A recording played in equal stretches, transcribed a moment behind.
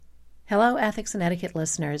Hello, Ethics and Etiquette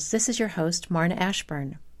listeners. This is your host, Marna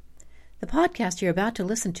Ashburn. The podcast you're about to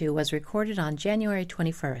listen to was recorded on January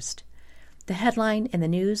 21st. The headline in the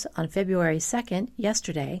news on February 2nd,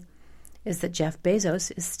 yesterday, is that Jeff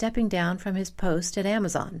Bezos is stepping down from his post at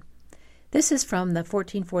Amazon. This is from the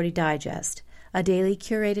 1440 Digest, a daily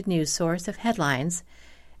curated news source of headlines,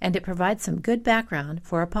 and it provides some good background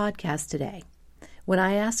for our podcast today, when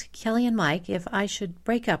I asked Kelly and Mike if I should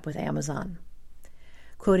break up with Amazon.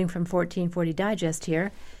 Quoting from 1440 Digest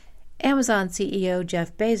here, Amazon CEO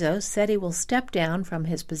Jeff Bezos said he will step down from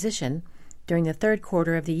his position during the third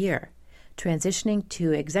quarter of the year, transitioning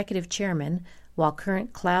to executive chairman while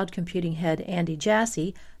current cloud computing head Andy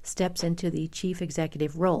Jassy steps into the chief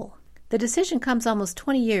executive role. The decision comes almost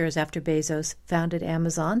 20 years after Bezos founded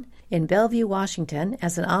Amazon in Bellevue, Washington,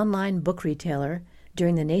 as an online book retailer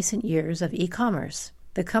during the nascent years of e-commerce.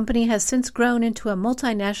 The company has since grown into a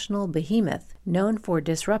multinational behemoth known for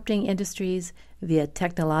disrupting industries via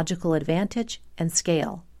technological advantage and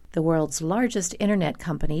scale. The world's largest internet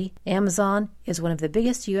company, Amazon, is one of the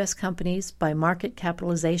biggest U.S. companies by market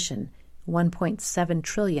capitalization, $1.7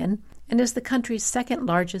 trillion, and is the country's second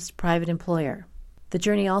largest private employer. The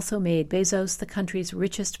journey also made Bezos the country's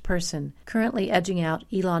richest person, currently edging out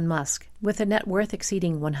Elon Musk, with a net worth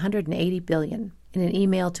exceeding $180 billion. In an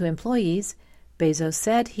email to employees, Bezos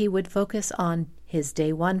said he would focus on his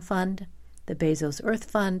Day One Fund, the Bezos Earth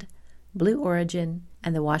Fund, Blue Origin,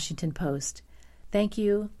 and the Washington Post. Thank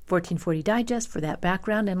you, 1440 Digest, for that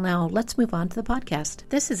background, and now let's move on to the podcast.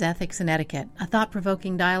 This is Ethics and Etiquette, a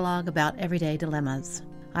thought-provoking dialogue about everyday dilemmas.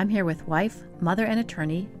 I'm here with wife, mother, and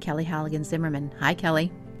attorney, Kelly Halligan Zimmerman. Hi,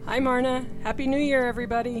 Kelly. Hi, Marna. Happy New Year,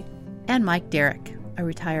 everybody. And Mike Derrick, a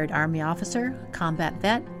retired Army officer, combat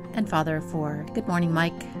vet, and father of four. Good morning,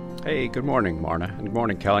 Mike. Hey, good morning, Marna, and good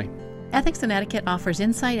morning, Kelly. Ethics and Etiquette offers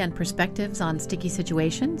insight and perspectives on sticky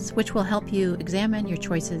situations, which will help you examine your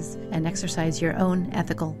choices and exercise your own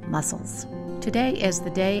ethical muscles. Today is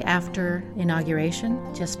the day after inauguration,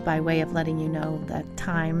 just by way of letting you know the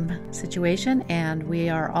time situation, and we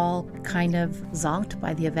are all kind of zonked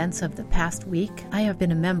by the events of the past week. I have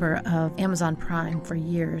been a member of Amazon Prime for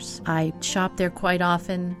years. I shop there quite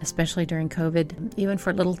often, especially during COVID, even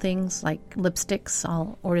for little things like lipsticks.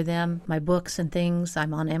 I'll order them, my books and things.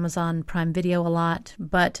 I'm on Amazon Prime Video a lot,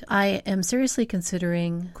 but I am seriously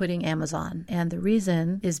considering quitting Amazon, and the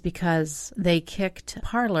reason is because they kicked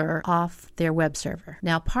Parler off their web server.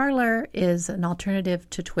 Now, Parler is an alternative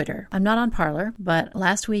to Twitter. I'm not on Parler, but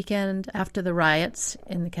last weekend after the riots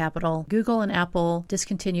in the Capitol, Google and Apple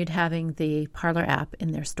discontinued having the Parler app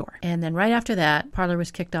in their store. And then right after that, Parler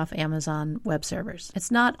was kicked off Amazon web servers.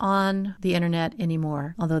 It's not on the internet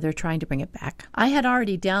anymore, although they're trying to bring it back. I had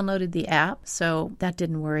already downloaded the app, so that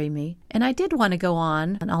didn't worry me. And I did want to go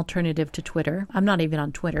on an alternative to Twitter. I'm not even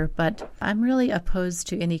on Twitter, but I'm really opposed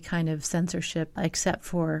to any kind of censorship except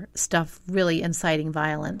for stuff really inciting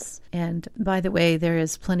violence. And by the way, there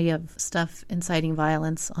is plenty of stuff inciting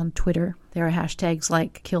violence on Twitter. There are hashtags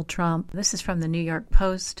like Kill Trump. This is from the New York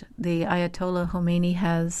Post. The Ayatollah Khomeini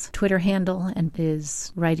has a Twitter handle and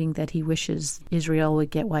is writing that he wishes Israel would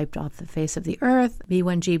get wiped off the face of the earth.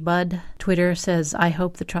 B1G Bud, Twitter says, I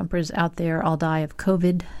hope the Trumpers out there all die of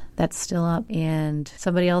COVID. That's still up. And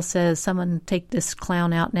somebody else says, someone take this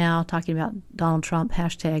clown out now, talking about Donald Trump,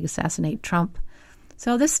 hashtag assassinate Trump.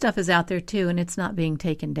 So this stuff is out there too, and it's not being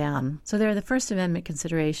taken down. So there are the First Amendment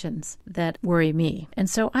considerations that worry me. And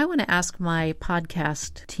so I want to ask my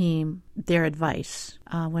podcast team their advice.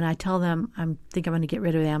 When I tell them I think I'm going to get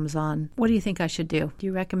rid of Amazon, what do you think I should do? Do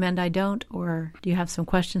you recommend I don't, or do you have some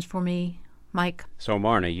questions for me? Mike? So,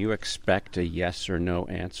 Marna, you expect a yes or no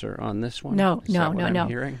answer on this one? No.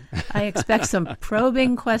 Hearing? I expect some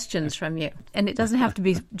probing questions from you. And it doesn't have to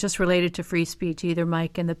be just related to free speech either,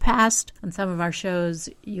 Mike. In the past, on some of our shows,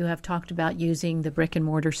 you have talked about using the brick and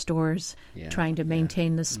mortar stores, trying to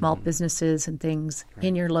maintain the small businesses and things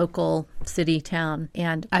in your local city, town.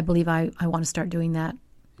 And I believe I want to start doing that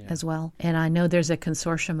as well. And I know there's a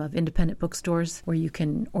consortium of independent bookstores where you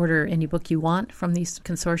can order any book you want from these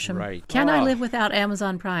consortium. Right. Can I live without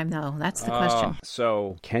Amazon Prime, though? That's the question.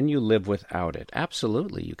 So can you live without it?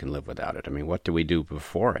 Absolutely, you can live without it. I mean, what do we do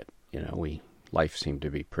before it? Life seemed to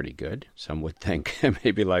be pretty good. Some would think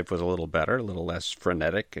maybe life was a little better, a little less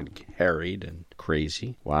frenetic and harried and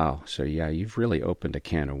crazy. Wow. So you've really opened a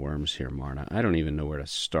can of worms here, Marna. I don't even know where to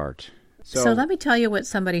start. So let me tell you what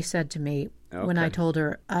somebody said to me when I told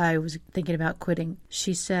her I was thinking about quitting.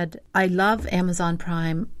 She said, I love Amazon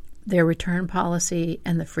Prime. Their return policy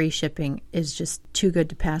and the free shipping is just too good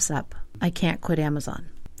to pass up. I can't quit Amazon.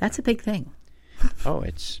 That's a big thing.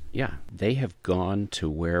 They have gone to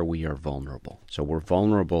where we are vulnerable. So we're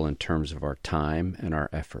vulnerable in terms of our time and our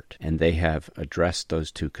effort. And they have addressed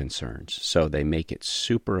those two concerns. So they make it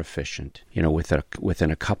super efficient.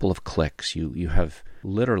 Within a couple of clicks, you have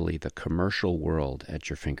literally the commercial world at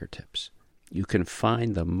your fingertips. You can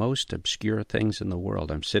find the most obscure things in the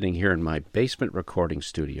world. I'm sitting here in my basement recording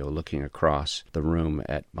studio looking across the room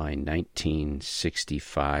at my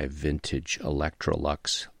 1965 vintage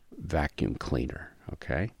Electrolux vacuum cleaner,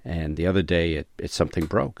 okay? And the other day, something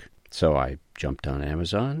broke. So I jumped on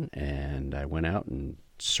Amazon, and I went out and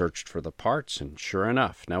searched for the parts, and sure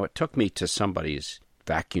enough. Now, it took me to somebody's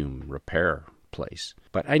vacuum repair place,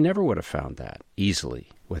 but I never would have found that easily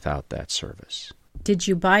without that service. Did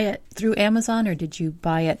you buy it through Amazon, or did you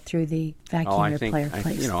buy it through the vacuum repair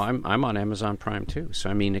place? I'm on Amazon Prime too. So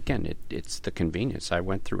I mean, again, it's the convenience. I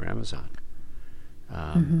went through Amazon.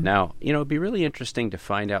 Now, it'd be really interesting to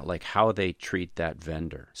find out like how they treat that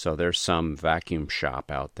vendor. So there's some vacuum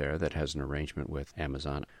shop out there that has an arrangement with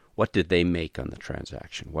Amazon. What did they make on the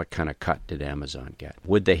transaction? What kind of cut did Amazon get?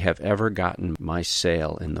 Would they have ever gotten my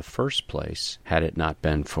sale in the first place had it not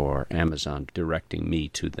been for Amazon directing me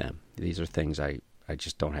to them? These are things I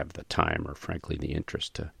just don't have the time or, frankly, the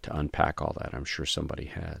interest to unpack all that. I'm sure somebody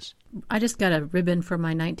has. I just got a ribbon for my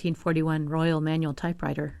 1941 Royal manual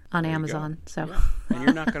typewriter on Amazon. So, yeah. And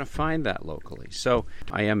you're not going to find that locally. So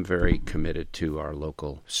I am very committed to our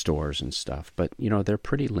local stores and stuff. But, they're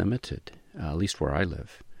pretty limited, at least where I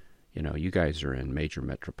live. You guys are in major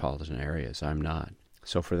metropolitan areas. I'm not.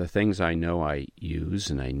 So for the things I know I use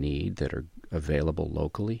and I need that are available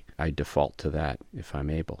locally, I default to that if I'm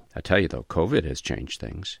able. I tell you, though, COVID has changed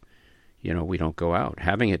things. We don't go out.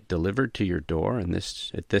 Having it delivered to your door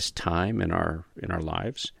at this time in our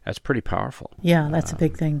lives, that's pretty powerful. Yeah, that's a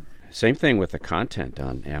big thing. Same thing with the content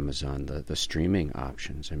on Amazon, the streaming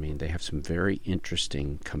options. I mean, they have some very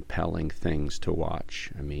interesting, compelling things to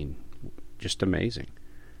watch. I mean, just amazing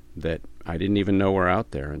that I didn't even know were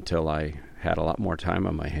out there until I had a lot more time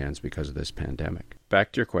on my hands because of this pandemic.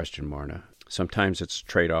 Back to your question, Marna. Sometimes it's a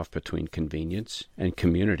trade-off between convenience and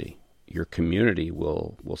community. Your community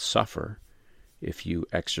will suffer if you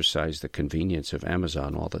exercise the convenience of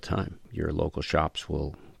Amazon all the time. Your local shops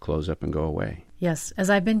will close up and go away. Yes. As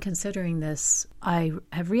I've been considering this, I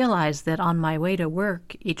have realized that on my way to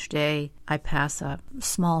work each day, I pass a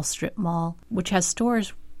small strip mall, which has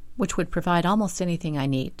stores which would provide almost anything I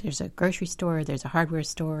need. There's a grocery store, there's a hardware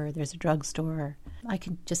store, there's a drugstore. I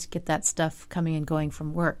can just get that stuff coming and going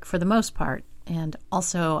from work for the most part. And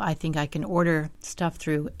also, I think I can order stuff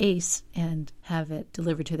through Ace and have it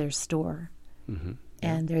delivered to their store. Mm-hmm.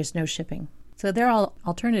 And there's no shipping. So they're all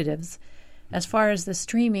alternatives. As far as the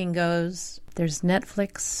streaming goes, there's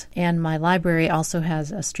Netflix, and my library also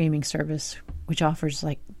has a streaming service which offers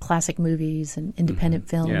like classic movies and independent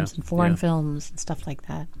films and foreign films and stuff like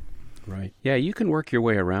that. Right. Yeah, you can work your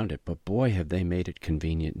way around it, but boy, have they made it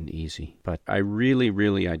convenient and easy. But I really,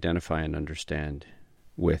 really identify and understand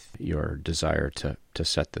with your desire to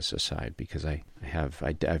set this aside, because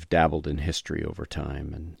I've dabbled in history over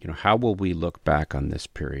time, and how will we look back on this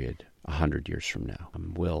period 100 years from now?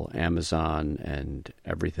 Will Amazon and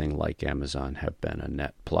everything like Amazon have been a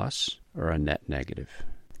net plus or a net negative?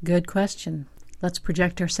 Good question. Let's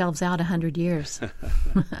project ourselves out 100 years.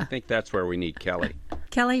 I think that's where we need Kelly.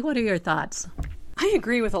 Kelly, what are your thoughts? I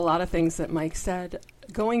agree with a lot of things that Mike said.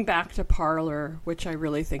 Going back to Parler, which I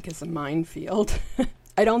really think is a minefield,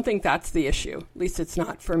 I don't think that's the issue. At least it's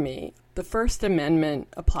not for me. The First Amendment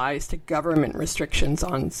applies to government restrictions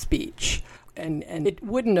on speech. And it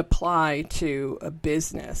wouldn't apply to a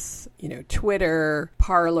business. Twitter,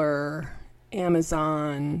 Parler,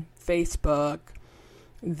 Amazon, Facebook,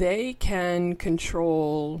 they can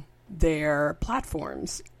control their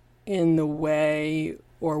platforms in the way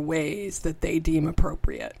or ways that they deem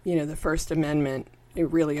appropriate. The First Amendment,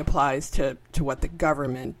 it really applies to what the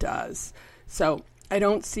government does. So I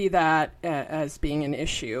don't see that as being an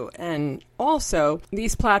issue. And also,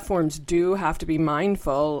 these platforms do have to be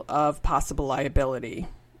mindful of possible liability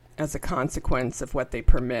as a consequence of what they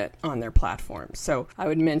permit on their platforms. So I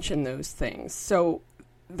would mention those things. So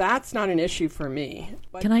that's not an issue for me.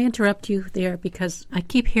 Can I interrupt you there? Because I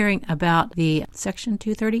keep hearing about the Section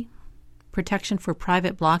 230, protection for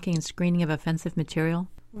private blocking and screening of offensive material.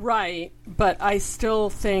 Right, but I still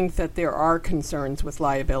think that there are concerns with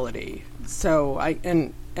liability. So I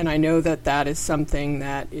know that is something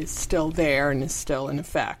that is still there and is still in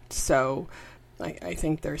effect. So I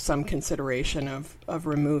think there's some consideration of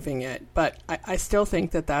removing it. But I still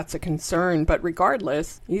think that that's a concern. But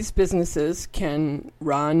regardless, these businesses can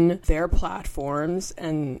run their platforms,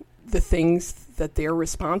 and the things that they're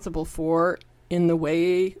responsible for in the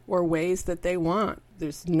way or ways that they want.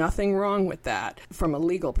 There's nothing wrong with that from a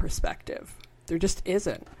legal perspective. There just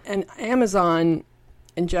isn't. And Amazon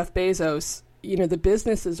and Jeff Bezos, the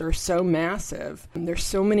businesses are so massive. And there's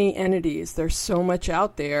so many entities. There's so much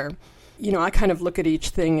out there. I kind of look at each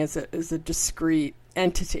thing as a discrete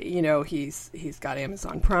entity. He's got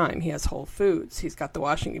Amazon Prime. He has Whole Foods. He's got the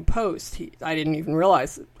Washington Post. I didn't even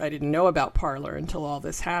realize, I didn't know about Parler until all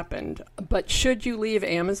this happened. But should you leave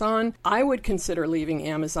Amazon? I would consider leaving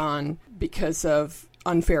Amazon because of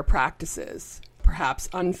unfair practices, perhaps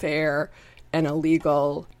unfair and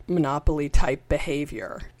illegal monopoly type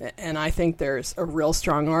behavior. And I think there's a real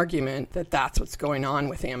strong argument that that's what's going on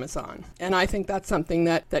with Amazon. And I think that's something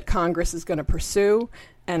that Congress is going to pursue.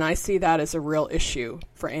 And I see that as a real issue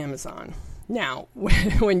for Amazon. Now,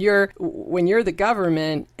 when you're the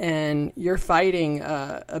government and you're fighting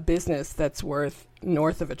a business that's worth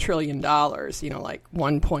north of $1 trillion, like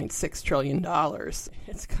 $1.6 trillion,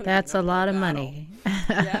 that's a lot of money.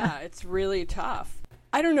 Yeah, it's really tough.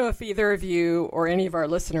 I don't know if either of you or any of our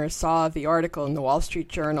listeners saw the article in the Wall Street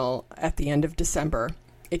Journal at the end of December.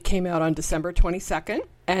 It came out on December 22nd,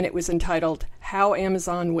 and it was entitled How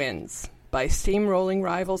Amazon Wins by Steamrolling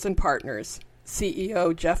Rivals and Partners.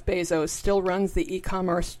 CEO Jeff Bezos still runs the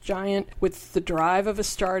e-commerce giant with the drive of a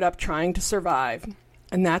startup trying to survive,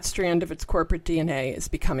 and that strand of its corporate DNA is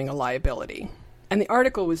becoming a liability. And the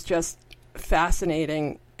article was just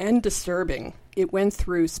fascinating and disturbing. It went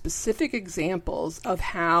through specific examples of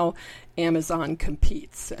how Amazon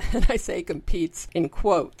competes. And I say competes in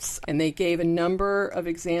quotes. And they gave a number of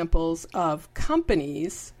examples of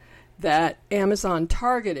companies that Amazon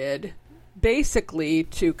targeted basically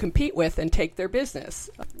to compete with and take their business.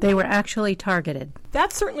 They were actually targeted.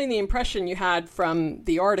 That's certainly the impression you had from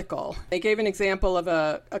the article. They gave an example of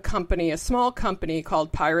a small company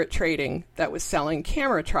called Pirate Trading that was selling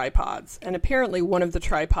camera tripods. And apparently one of the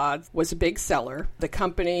tripods was a big seller. The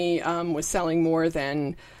company was selling more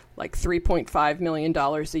than like $3.5 million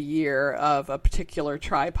a year of a particular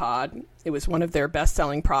tripod. It was one of their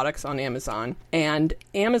best-selling products on Amazon. And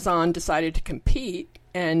Amazon decided to compete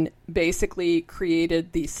and basically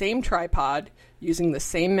created the same tripod using the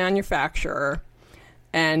same manufacturer,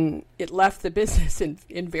 and it left the business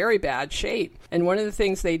in very bad shape. And one of the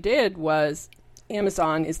things they did was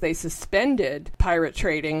Amazon is they suspended Pirate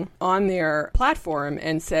Trading on their platform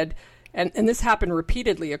and said, and this happened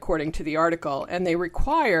repeatedly according to the article, and they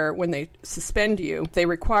require, when they suspend you, they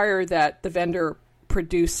require that the vendor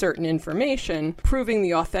produce certain information proving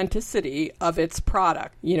the authenticity of its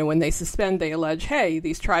product. When they suspend, they allege, hey,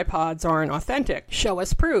 these tripods aren't authentic. Show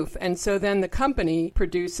us proof. And so then the company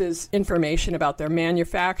produces information about their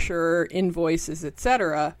manufacturer, invoices,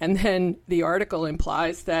 etc. And then the article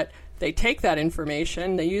implies that they take that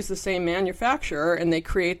information, they use the same manufacturer, and they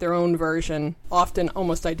create their own version, often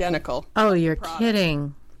almost identical. Oh, you're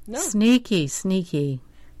kidding. No. Sneaky.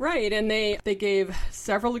 Right, and they gave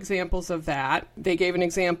several examples of that. They gave an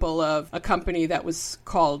example of a company that was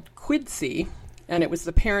called Quidsi, and it was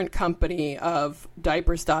the parent company of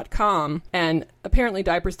Diapers.com. And apparently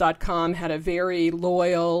Diapers.com had a very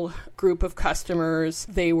loyal group of customers.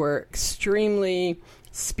 They were extremely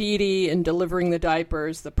speedy in delivering the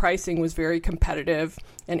diapers. The pricing was very competitive,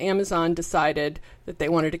 and Amazon decided that they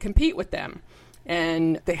wanted to compete with them.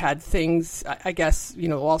 And they had things, I guess,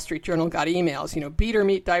 Wall Street Journal got emails, beat or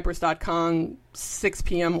meet Diapers.com, 6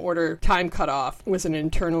 p.m. order time cutoff was an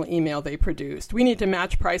internal email they produced. We need to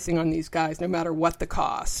match pricing on these guys no matter what the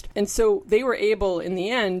cost. And so they were able, in the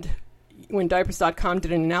end, when Diapers.com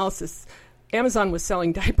did an analysis, Amazon was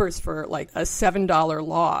selling diapers for like a $7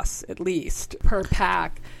 loss at least per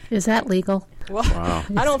pack. Is that legal? Well, wow.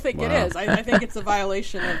 I don't think it is. I think it's a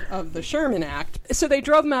violation of the Sherman Act. So they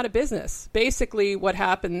drove them out of business. Basically, what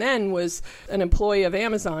happened then was an employee of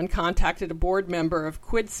Amazon contacted a board member of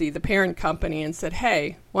Quidsi, the parent company, and said,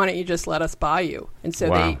 hey, why don't you just let us buy you? And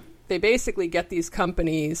so they basically get these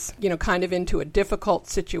companies, kind of into a difficult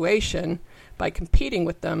situation by competing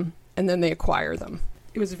with them, and then they acquire them.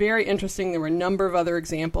 It was very interesting. There were a number of other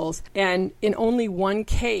examples. And in only one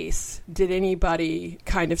case did anybody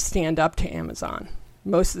kind of stand up to Amazon.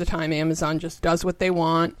 Most of the time, Amazon just does what they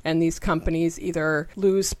want, and these companies either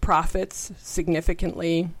lose profits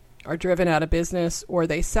significantly, are driven out of business, or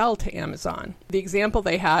they sell to Amazon. The example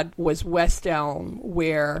they had was West Elm,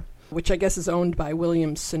 which I guess is owned by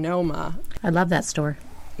Williams-Sonoma. I love that store.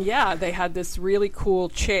 Yeah, they had this really cool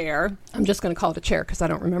chair. I'm just going to call it a chair because I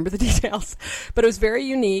don't remember the details. But it was very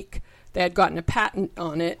unique. They had gotten a patent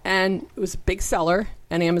on it, and it was a big seller,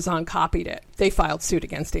 and Amazon copied it. They filed suit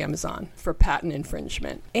against Amazon for patent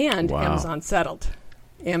infringement, and Amazon settled.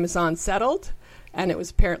 and it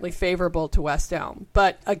was apparently favorable to West Elm.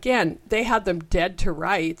 But again, they had them dead to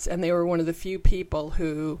rights, and they were one of the few people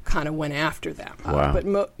who kind of went after them. Wow.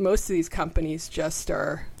 But most of these companies just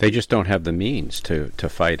are... They just don't have the means to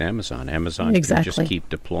fight Amazon. Amazon Exactly. can just keep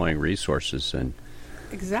deploying resources and...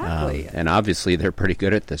 Exactly. And obviously they're pretty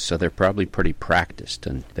good at this, so they're probably pretty practiced,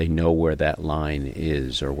 and they know where that line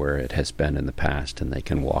is or where it has been in the past, and they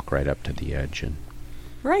can walk right up to the edge. And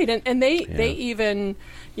Right, and they even,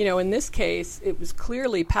 in this case, it was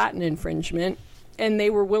clearly patent infringement, and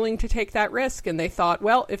they were willing to take that risk, and they thought,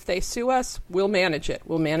 well, if they sue us, we'll manage it.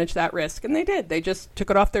 We'll manage that risk. And they did. They just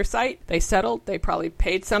took it off their site. They settled. They probably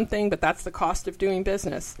paid something, but that's the cost of doing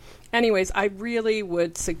business. Anyways, I really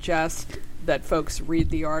would suggest that folks read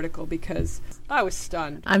the article because I was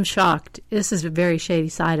stunned. I'm shocked. This is a very shady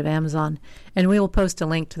side of Amazon, and we will post a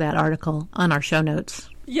link to that article on our show notes.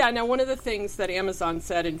 Yeah, now one of the things that Amazon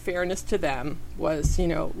said in fairness to them was,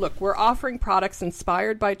 look, we're offering products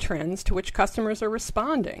inspired by trends to which customers are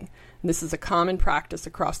responding. And this is a common practice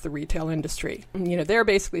across the retail industry. They're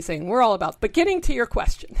basically saying we're all about, but getting to your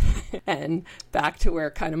question and back to where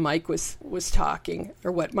kind of Mike was talking,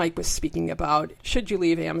 or what Mike was speaking about, should you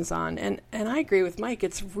leave Amazon? And I agree with Mike,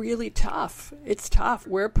 it's really tough. It's tough.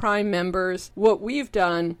 We're Prime members. What we've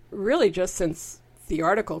done really just since the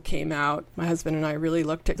article came out, my husband and I really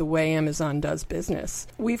looked at the way Amazon does business.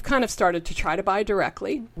 We've kind of started to try to buy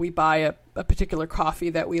directly. We buy a particular coffee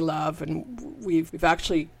that we love, and we've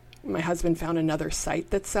actually, my husband found another site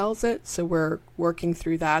that sells it, so we're working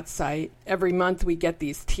through that site. Every month we get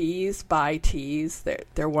these teas, buy teas.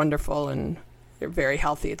 They're wonderful and they're very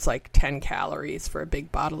healthy. It's like 10 calories for a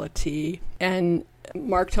big bottle of tea. And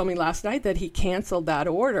Mark told me last night that he canceled that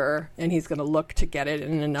order and he's going to look to get it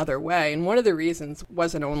in another way. And one of the reasons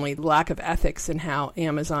wasn't only the lack of ethics in how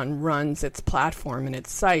Amazon runs its platform and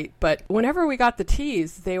its site, but whenever we got the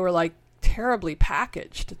teas, they were like terribly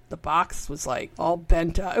packaged. The box was like all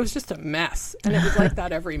bent up. It was just a mess. And it was like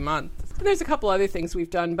that every month. And there's a couple other things we've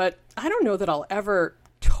done, but I don't know that I'll ever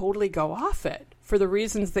totally go off it. For the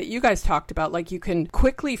reasons that you guys talked about, like you can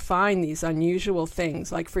quickly find these unusual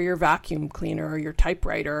things, like for your vacuum cleaner or your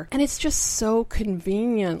typewriter. And it's just so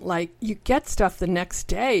convenient. Like you get stuff the next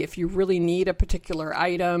day if you really need a particular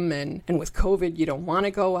item. And with COVID, you don't want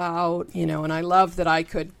to go out, and I love that I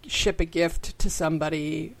could ship a gift to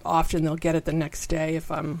somebody. Often they'll get it the next day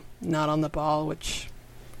if I'm not on the ball, which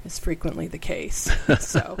is frequently the case.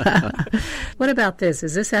 So, what about this?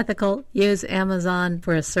 Is this ethical? Use Amazon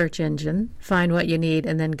for a search engine, find what you need,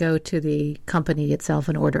 and then go to the company itself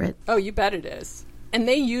and order it. Oh, you bet it is. And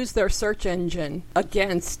they use their search engine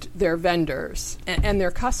against their vendors and their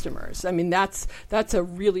customers. I mean, that's a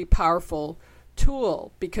really powerful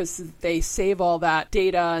tool because they save all that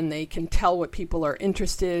data and they can tell what people are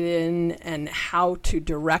interested in and how to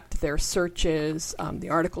direct their searches. The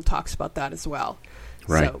article talks about that as well.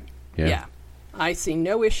 Right. So, yeah. I see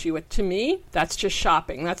no issue with, to me, that's just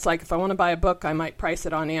shopping. That's like if I want to buy a book, I might price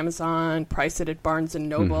it on Amazon, price it at Barnes &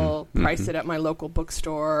 Noble, price it at my local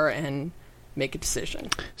bookstore, and make a decision.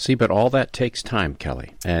 See, but all that takes time,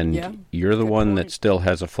 Kelly. And you're the one that still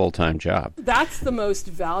has a full-time job. That's the most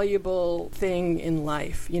valuable thing in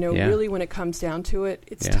life. Really when it comes down to it,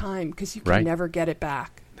 it's time because you can never get it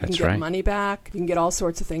back. You can get money back. You can get all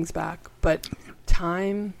sorts of things back. But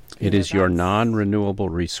time... It is your non-renewable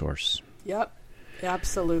resource. Yep,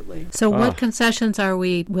 absolutely. So what concessions are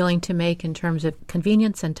we willing to make in terms of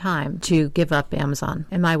convenience and time to give up Amazon?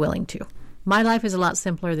 Am I willing to? My life is a lot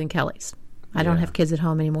simpler than Kelly's. I don't have kids at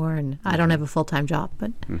home anymore, and I don't have a full-time job.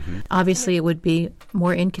 But obviously it would be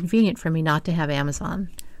more inconvenient for me not to have Amazon.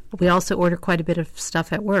 We also order quite a bit of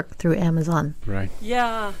stuff at work through Amazon. Right.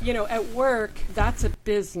 Yeah. At work, that's a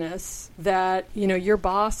business that, your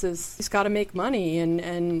boss he's got to make money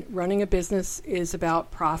and running a business is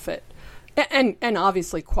about profit and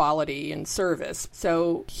obviously quality and service.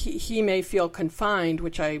 So he may feel confined,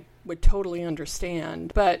 which I would totally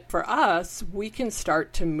understand. But for us, we can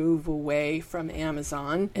start to move away from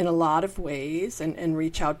Amazon in a lot of ways and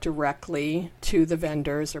reach out directly to the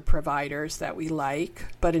vendors or providers that we like.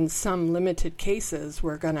 But in some limited cases,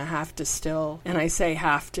 we're going to have to still, and I say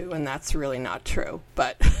have to, and that's really not true,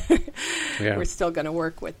 but we're still going to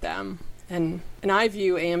work with them. And I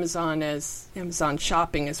view Amazon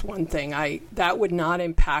shopping as one thing. That would not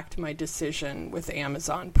impact my decision with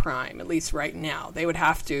Amazon Prime, at least right now. They would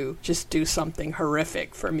have to just do something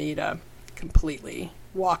horrific for me to completely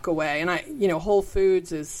walk away. And Whole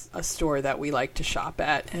Foods is a store that we like to shop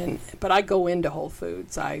at, but I go into Whole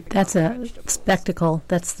Foods. That's a spectacle.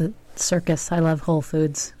 That's the circus. I love Whole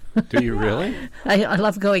Foods. Do you really? I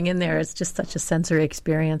love going in there. It's just such a sensory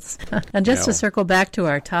experience. And just to circle back to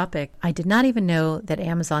our topic, I did not even know that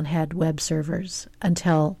Amazon had web servers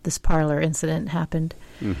until this Parler incident happened.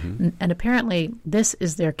 Mm-hmm. And apparently this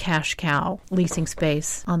is their cash cow, leasing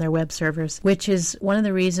space on their web servers, which is one of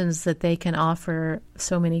the reasons that they can offer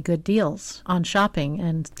so many good deals on shopping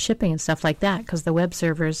and shipping and stuff like that, because the web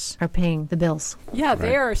servers are paying the bills. Yeah,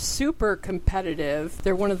 they are super competitive.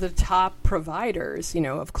 They're one of the top providers,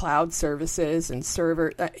 of cloud services and server,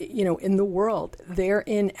 in the world. They're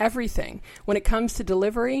in everything. When it comes to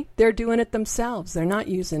delivery, they're doing it themselves. They're not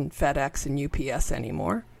using FedEx and UPS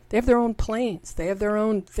anymore. They have their own planes. They have their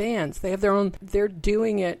own vans. They're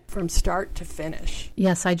doing it from start to finish.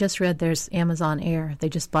 Yes, I just read there's Amazon Air. They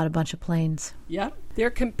just bought a bunch of planes. Yep. They're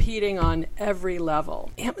competing on every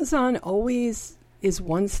level. Amazon always is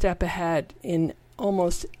one step ahead in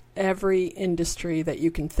almost every industry that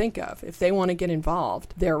you can think of. If they want to get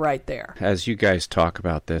involved, they're right there. As you guys talk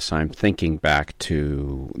about this, I'm thinking back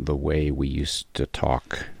to the way we used to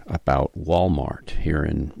talk about Walmart here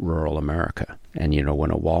in rural America. And,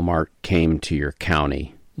 when a Walmart came to your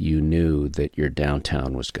county, you knew that your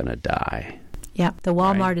downtown was going to die. Yeah, the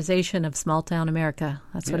Walmartization of small-town America.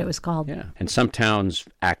 That's what it was called. Yeah, and some towns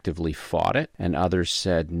actively fought it, and others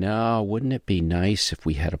said, no, wouldn't it be nice if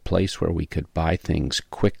we had a place where we could buy things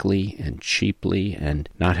quickly and cheaply and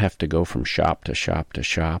not have to go from shop to shop to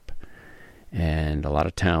shop? And a lot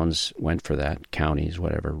of towns went for that, counties,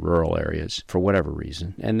 whatever, rural areas, for whatever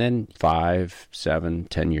reason. And then 5, 7,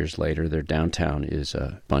 10 years later, their downtown is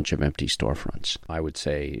a bunch of empty storefronts. I would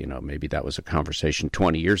say, maybe that was a conversation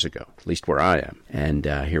 20 years ago, at least where I am. And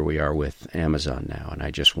here we are with Amazon now. And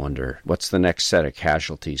I just wonder, what's the next set of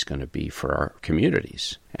casualties going to be for our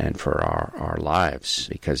communities and for our lives?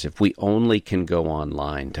 Because if we only can go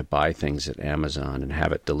online to buy things at Amazon and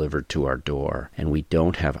have it delivered to our door, and we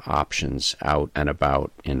don't have options out and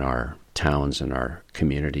about in our towns and our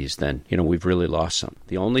communities, then, we've really lost some.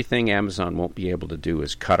 The only thing Amazon won't be able to do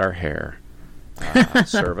is cut our hair,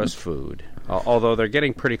 serve us food. Although they're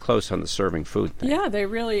getting pretty close on the serving food thing. Yeah, they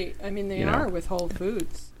really, they are with Whole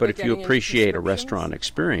Foods. But if you appreciate a restaurant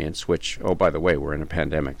experience, which, by the way, we're in a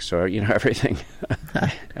pandemic, so, everything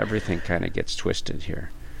kind of gets twisted here.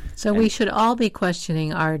 So we should all be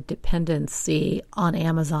questioning our dependency on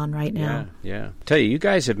Amazon right now. Yeah. Tell you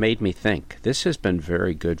guys have made me think. This has been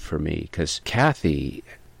very good for me, because Kathy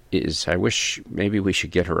I wish maybe we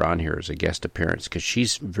should get her on here as a guest appearance, because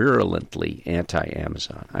she's virulently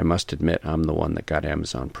anti-Amazon. I must admit, I'm the one that got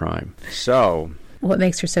Amazon Prime. So what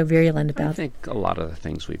makes her so virulent about it? I think a lot of the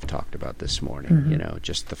things we've talked about this morning,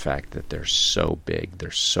 just the fact that they're so big,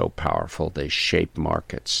 they're so powerful, they shape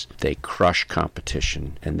markets, they crush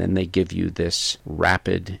competition, and then they give you this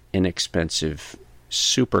rapid, inexpensive,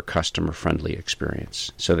 super customer-friendly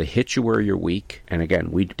experience. So they hit you where you're weak, and again,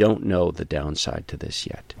 we don't know the downside to this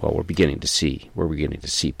yet. Well, we're beginning to see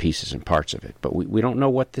pieces and parts of it, but we don't know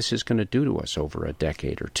what this is going to do to us over a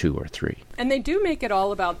decade or 2 or 3. And they do make it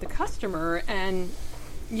all about the customer, and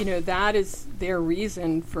that is their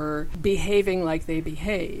reason for behaving like they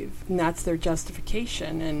behave, and that's their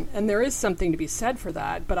justification, and there is something to be said for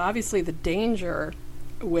that. But obviously the danger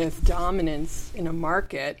with dominance in a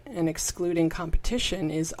market and excluding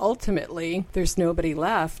competition is ultimately there's nobody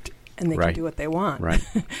left and they can do what they want. Right.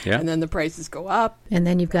 Yeah. And then the prices go up. And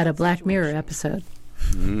then you've got a Black Mirror episode.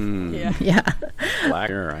 Yeah.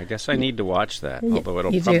 Black Mirror. I guess I need to watch that, although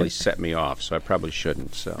it'll probably set me off, so I probably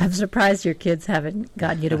shouldn't. So I'm surprised your kids haven't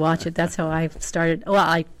gotten you to watch it. That's how I started. Well,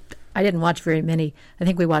 I didn't watch very many. I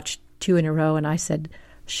think we watched 2 in a row, and I said,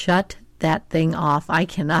 shut that thing off. I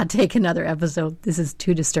cannot take another episode. This is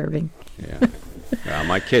too disturbing. Yeah. Well,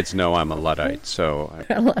 my kids know I'm a Luddite, so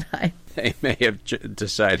they may have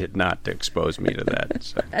decided not to expose me to that.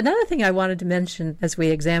 So. Another thing I wanted to mention as we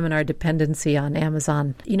examine our dependency on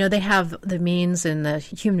Amazon, they have the means in the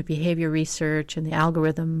human behavior research and the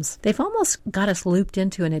algorithms. They've almost got us looped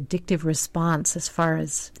into an addictive response as far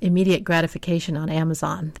as immediate gratification on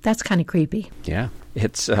Amazon. That's kind of creepy. Yeah.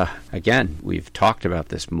 It's, again, we've talked about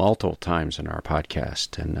this multiple times in our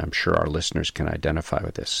podcast, and I'm sure our listeners can identify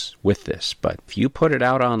with this. But if you put it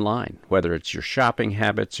out online, whether it's your shopping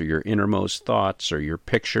habits or your innermost thoughts or your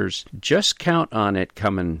pictures, just count on it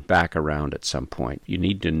coming back around at some point. You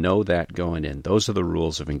need to know that going in. Those are the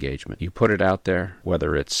rules of engagement. You put it out there,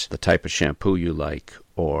 whether it's the type of shampoo you like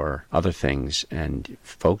or other things, and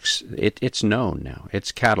folks, it's known now.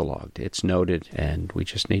 It's cataloged, it's noted, and we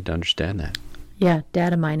just need to understand that. Yeah,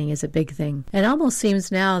 data mining is a big thing. It almost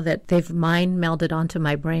seems now that they've mind melded onto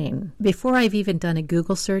my brain. Before I've even done a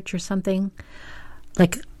Google search or something,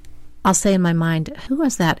 like I'll say in my mind, who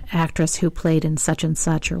was that actress who played in such and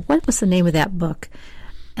such, or what was the name of that book?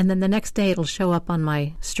 And then the next day it'll show up on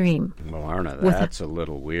my stream. Well, Arna, that's a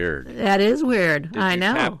little weird. That is weird. I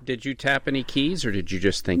know. Did you tap any keys, or did you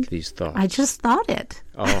just think these thoughts? I just thought it.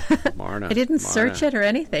 Oh, Marna. I didn't search it or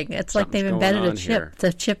anything. It's like they've embedded a chip. Here. It's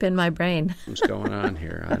a chip in my brain. What's going on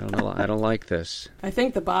here? I don't know. I don't like this. I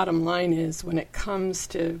think the bottom line is when it comes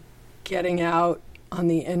to getting out on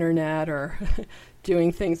the internet or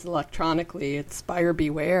doing things electronically, it's buyer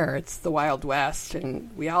beware. It's the Wild West,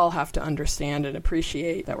 and we all have to understand and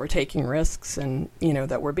appreciate that we're taking risks and,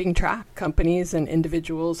 that we're being tracked. Companies and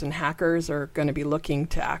individuals and hackers are going to be looking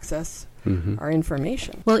to access our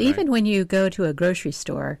information. Well, even when you go to a grocery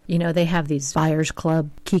store, they have these Buyers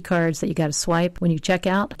Club key cards that you got to swipe when you check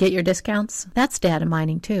out, get your discounts. That's data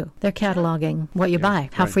mining too. They're cataloging what you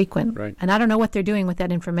buy, how frequent. Right. And I don't know what they're doing with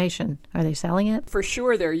that information. Are they selling it? For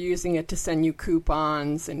sure, they're using it to send you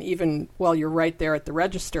coupons, and even while you're right there at the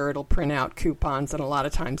register, it'll print out coupons, and a lot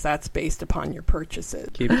of times that's based upon your purchases.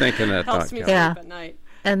 Keep thinking that thought. Helps me sleep at night.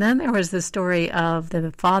 And then there was the story of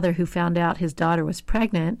the father who found out his daughter was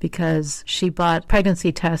pregnant because she bought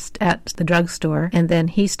pregnancy test at the drugstore, and then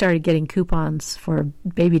he started getting coupons for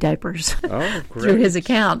baby diapers through his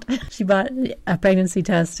account. She bought a pregnancy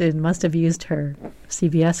test and must have used her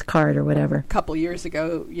CVS card or whatever. A couple years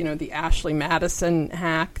ago, the Ashley Madison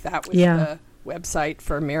hack, that was the website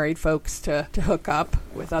for married folks to hook up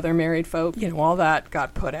with other married folk. All that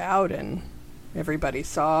got put out, and everybody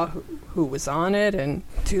saw who was on it, and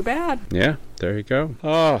too bad. Yeah, there you go.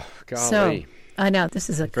 Oh, golly. So, I know, this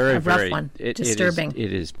is a rough one. Disturbing.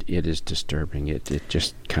 It is disturbing. It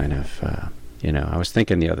just kind of, I was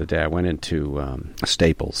thinking the other day, I went into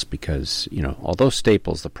Staples because, although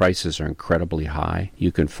Staples, the prices are incredibly high,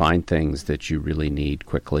 you can find things that you really need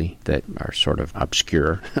quickly that are sort of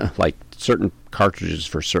obscure, like certain cartridges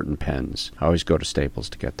for certain pens. I always go to Staples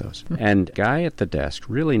to get those. And guy at the desk,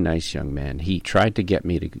 really nice young man, he tried to get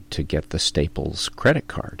me to get the Staples credit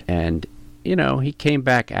card. And, he came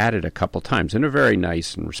back at it a couple times in a very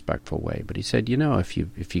nice and respectful way. But he said, if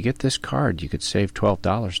you get this card, you could save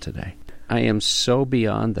 $12 today. I am so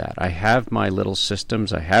beyond that. I have my little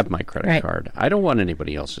systems. I have my credit card. I don't want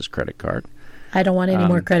anybody else's credit card. I don't want any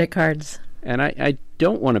more credit cards. And I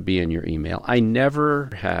don't want to be in your email. I never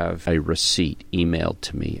have a receipt emailed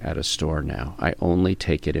to me at a store now. I only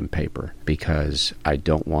take it in paper because I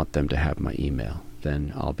don't want them to have my email.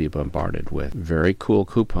 Then I'll be bombarded with very cool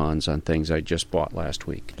coupons on things I just bought last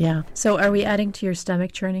week. Yeah. So are we adding to your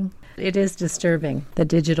stomach churning? It is disturbing, the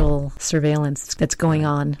digital surveillance that's going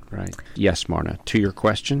on. Right. Yes, Marna. To your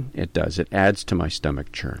question, it does. It adds to my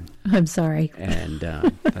stomach churn. I'm sorry. And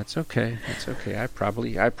that's okay. That's okay. I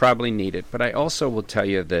probably need it. But I also will tell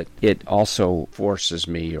you that it also forces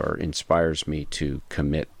me or inspires me to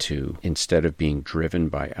commit to, instead of being driven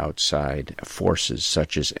by outside forces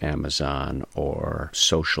such as Amazon or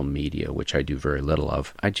social media, which I do very little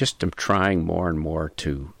of, I just am trying more and more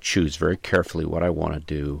to choose very carefully what I want to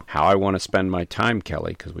do, how I want to spend my time,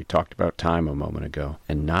 Kelly, because we talked about time a moment ago,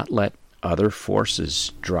 and not let other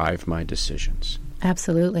forces drive my decisions.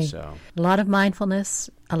 Absolutely. So, a lot of mindfulness,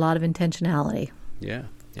 a lot of intentionality. Yeah.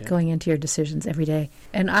 Going into your decisions every day.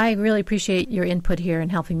 And I really appreciate your input here in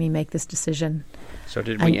helping me make this decision. So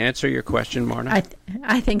did we answer your question, Marna?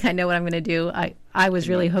 I think I know what I'm going to do. I was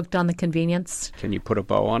really hooked on the convenience. Can you put a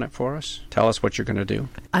bow on it for us? Tell us what you're going to do.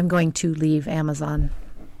 I'm going to leave Amazon.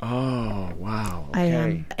 Oh, wow. Okay. I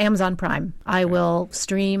am. Amazon Prime. I will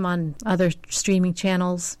stream on other streaming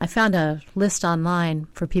channels. I found a list online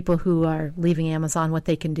for people who are leaving Amazon, what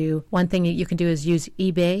they can do. One thing you can do is use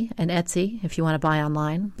eBay and Etsy if you want to buy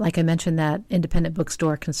online. Like I mentioned, that Independent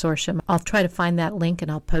Bookstore Consortium. I'll try to find that link and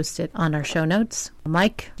I'll post it on our show notes.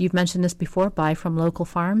 Mike, you've mentioned this before, buy from local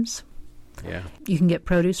farms. Yeah. You can get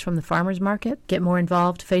produce from the farmer's market, get more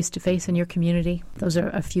involved face-to-face in your community. Those are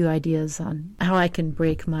a few ideas on how I can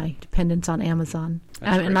break my dependence on Amazon.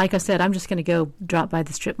 And like I said, I'm just going to go drop by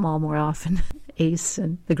the strip mall more often, Ace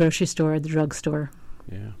and the grocery store, the drugstore.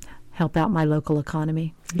 Yeah. Help out my local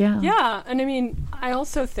economy. Yeah. Yeah, and I mean, I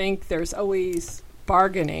also think there's always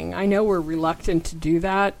bargaining. I know we're reluctant to do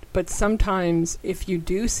that, but sometimes if you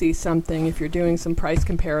do see something, if you're doing some price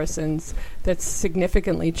comparisons that's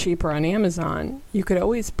significantly cheaper on Amazon, you could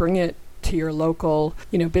always bring it to your local,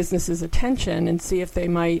 business's attention and see if they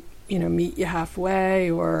might, meet you halfway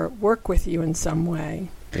or work with you in some way.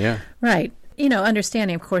 Yeah. Right.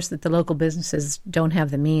 Understanding, of course, that the local businesses don't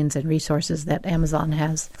have the means and resources that Amazon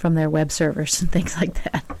has from their web servers and things like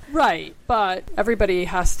that. Right. But everybody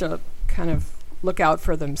has to kind of look out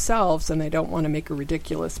for themselves and they don't want to make a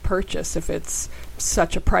ridiculous purchase if it's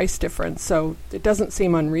such a price difference. So it doesn't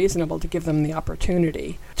seem unreasonable to give them the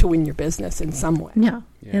opportunity to win your business in some way. Yeah.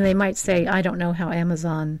 And they might say, I don't know how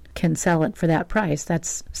Amazon can sell it for that price.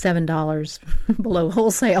 That's $7 below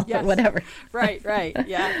wholesale or whatever. Right.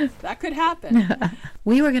 Yeah, that could happen.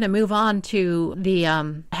 We were going to move on to the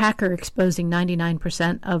hacker exposing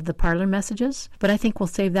 99% of the Parler messages, but I think we'll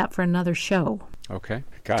save that for another show. Okay.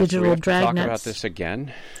 Gosh, Digital we have to talk dragnets. about this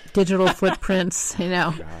again? Digital footprints,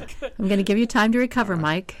 I'm going to give you time to recover,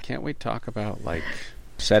 Mike. Can't we talk about, like,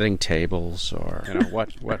 setting tables or,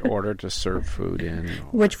 what order to serve food in? Or,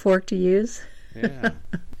 which fork to use? Yeah.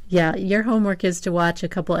 Yeah, your homework is to watch a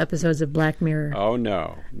couple episodes of Black Mirror. Oh,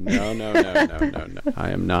 no.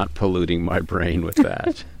 I am not polluting my brain with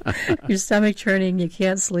that. Your stomach churning, you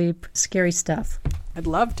can't sleep, scary stuff. I'd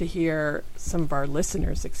love to hear some of our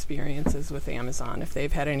listeners' experiences with Amazon, if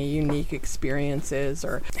they've had any unique experiences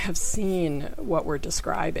or have seen what we're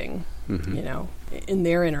describing, in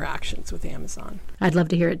their interactions with Amazon. I'd love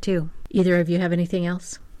to hear it too. Either of you have anything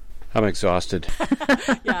else? I'm exhausted.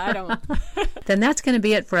 Yeah, I don't. Then that's going to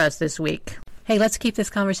be it for us this week. Hey, let's keep this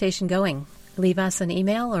conversation going. Leave us an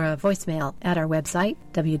email or a voicemail at our website,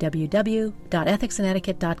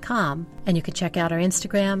 www.ethicsandetiquette.com, and you can check out our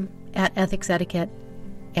Instagram at Ethics Etiquette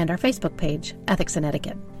and our Facebook page, Ethics and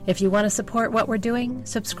Etiquette. If you want to support what we're doing,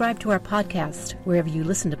 subscribe to our podcast wherever you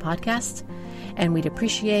listen to podcasts, and we'd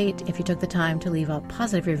appreciate if you took the time to leave a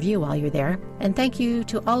positive review while you're there. And thank you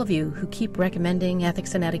to all of you who keep recommending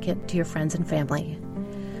Ethics and Etiquette to your friends and family.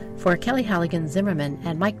 For Kelly Halligan Zimmerman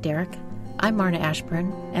and Mike Derrick, I'm Marna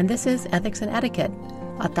Ashburn, and this is Ethics and Etiquette,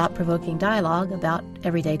 a thought-provoking dialogue about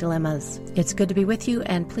everyday dilemmas. It's good to be with you,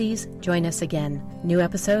 and please join us again. New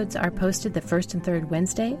episodes are posted the first and third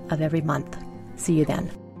Wednesday of every month. See you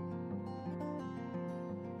then.